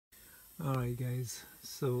Alright guys,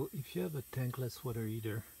 so if you have a tankless water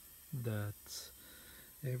heater that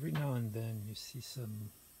every now and then you see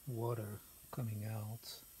some water coming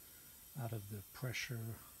out of the pressure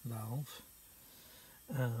valve,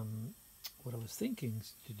 what I was thinking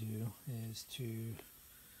to do is to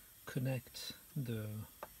connect the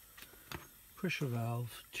pressure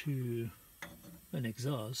valve to an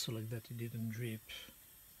exhaust so like that it didn't drip.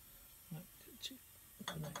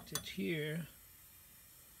 Connect it here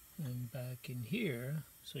and back in here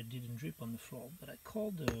so it didn't drip on the floor, but I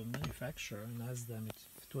called the manufacturer and asked them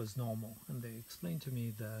if it was normal, and they explained to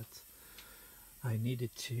me that I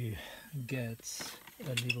needed to get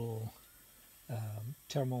a little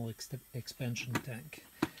thermal expansion tank.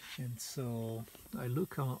 And so I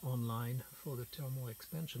look online for the thermal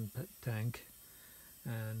expansion tank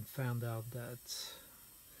and found out that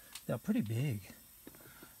they're pretty big,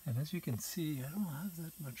 and as you can see I don't have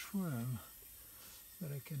that much room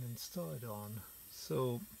that I can install it on.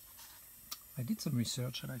 So I did some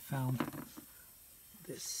research and I found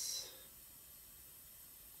this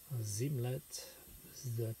Zilmet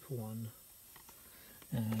ZEP-1,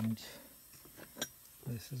 and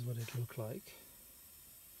this is what it looked like.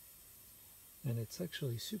 And it's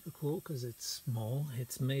actually super cool because it's small.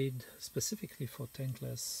 It's made specifically for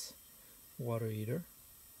tankless water heater,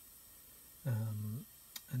 and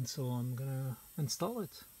so I'm gonna install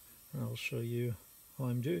it and I'll show you how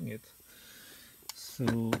I'm doing it.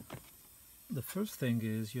 So the first thing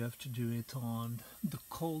is you have to do it on the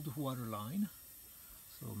cold water line.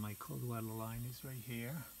 So my cold water line is right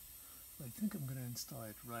here. I think I'm gonna install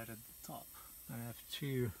it right at the top. I have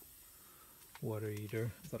two water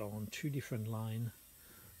heater that are on two different lines,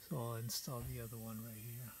 so I'll install the other one right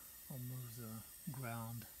here. I'll move the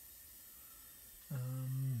ground.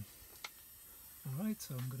 Alright,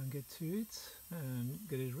 so I'm gonna get to it and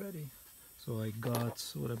get it ready. So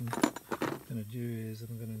what I'm gonna do is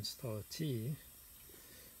I'm gonna install a T,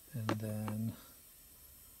 and then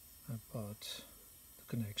I bought the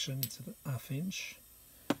connection. It's a 1/2 inch,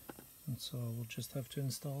 and so we'll just have to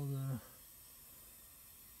install the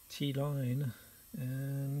T line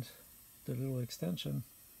and the little extension.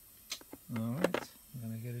 Alright, I'm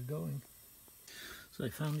gonna get it going. So I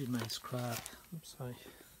found in my scrap,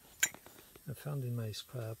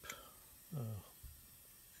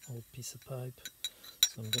 old piece of pipe,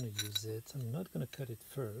 so I'm gonna use it. I'm not gonna cut it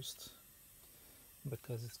first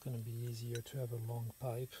because it's gonna be easier to have a long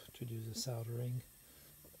pipe to do the soldering,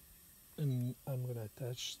 and I'm gonna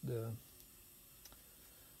attach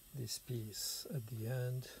this piece at the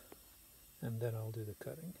end, and then I'll do the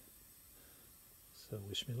cutting. So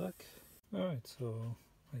wish me luck. Alright, so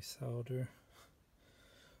I solder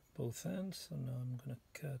both ends, so now I'm gonna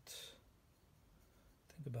cut,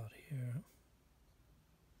 I think about here,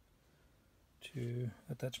 to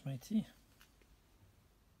attach my T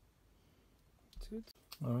to it.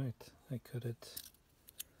 Alright, I cut it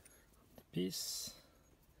the piece.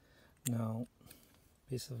 Now,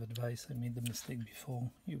 piece of advice, I made the mistake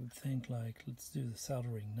before. You would think like, let's do the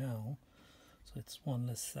soldering now, so it's one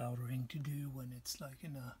less soldering to do when it's like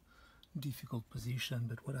in a difficult position.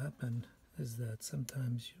 But what happened is that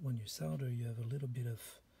sometimes when you solder, you have a little bit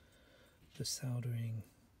of the soldering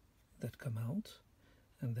that come out,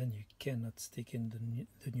 and then you cannot stick in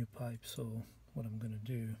the new pipe. So what I'm gonna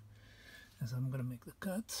do is I'm gonna make the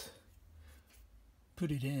cut,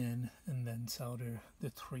 put it in, and then solder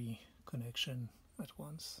the 3 connection at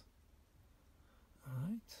once.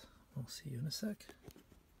 Alright, I'll see you in a sec.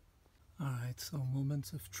 Alright, so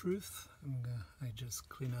moments of truth. I just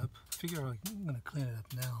clean up. I figure I'm gonna clean it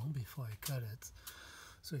up now before I cut it,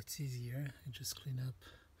 so it's easier. I just clean up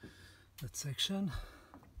that section,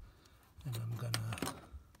 and I'm gonna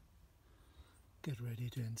get ready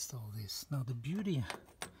to install this. Now the beauty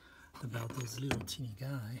about this little teeny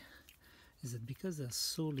guy is that because there's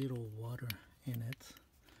so little water in it,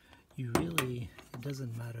 it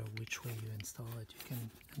doesn't matter which way you install it. You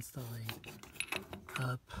can install it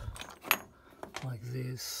up like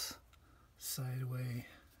this, sideways,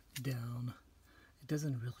 down. It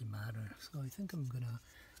doesn't really matter. So I think I'm gonna,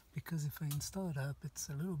 because if I install it up, it's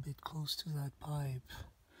a little bit close to that pipe,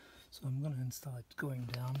 so I'm gonna install it going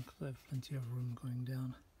down because I have plenty of room going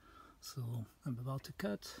down. So I'm about to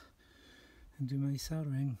cut and do my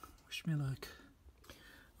soldering. Wish me luck.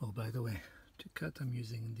 Oh, by the way, to cut I'm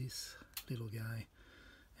using this little guy.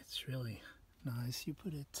 It's really nice. You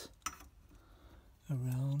put it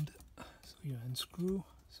around, so you unscrew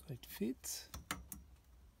so it fits,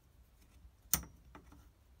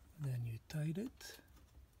 then you tight it,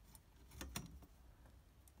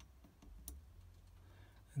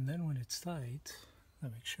 and then when it's tight,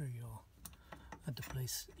 make sure your at the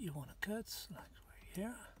place you want to cut, like right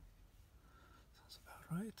here. Sounds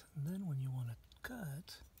about right. And then when you want to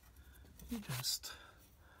cut, you just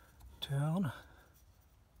turn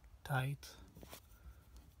tight,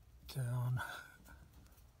 turn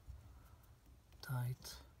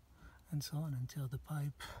tight, and so on until the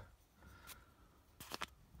pipe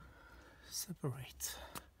separates.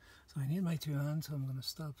 So I need my 2 hands, so I'm going to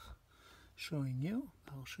stop showing you.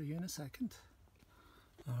 I'll show you in a second.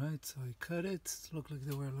 Alright, so I cut it. It looked like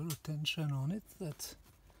there were a little tension on it that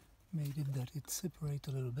made it that it separate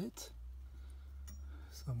a little bit.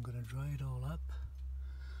 So I'm going to dry it all up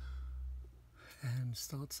and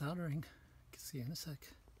start soldering. You can see in a sec.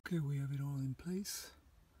 Okay, we have it all in place.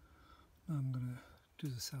 Now I'm going to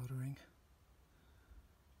do the soldering.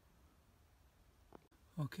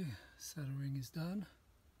 Okay, soldering is done.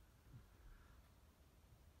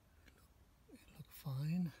 It look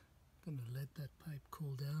fine. I'm gonna let that pipe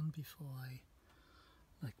cool down before I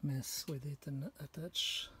mess with it and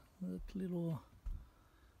attach that little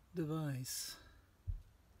device.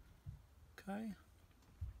 Okay.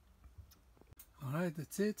 Alright,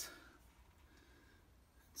 that's it.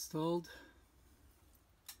 Installed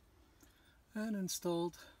and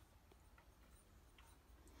installed.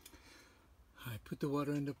 I put the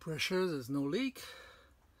water in the pressure, there's no leak,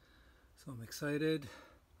 so I'm excited.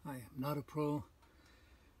 I am not a pro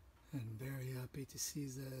and very happy to see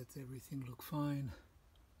that everything looked fine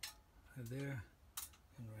right there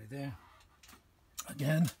and right there.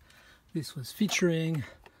 Again, this was featuring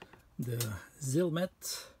the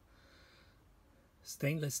Zilmet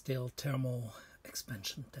stainless steel thermal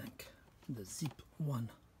expansion tank, the ZEP-1. If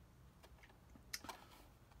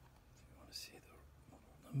you want to see the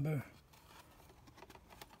model number.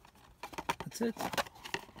 That's it.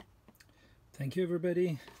 Thank you,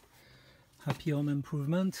 everybody. Happy home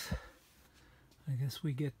improvement. I guess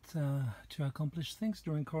we get to accomplish things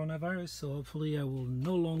during coronavirus, so hopefully I will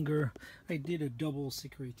no longer... I did a double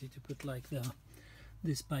security to put like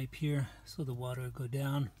this pipe here so the water go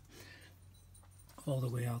down all the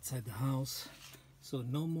way outside the house, so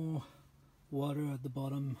no more water at the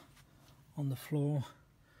bottom on the floor.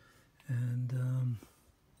 And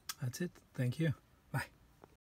that's it. Thank you.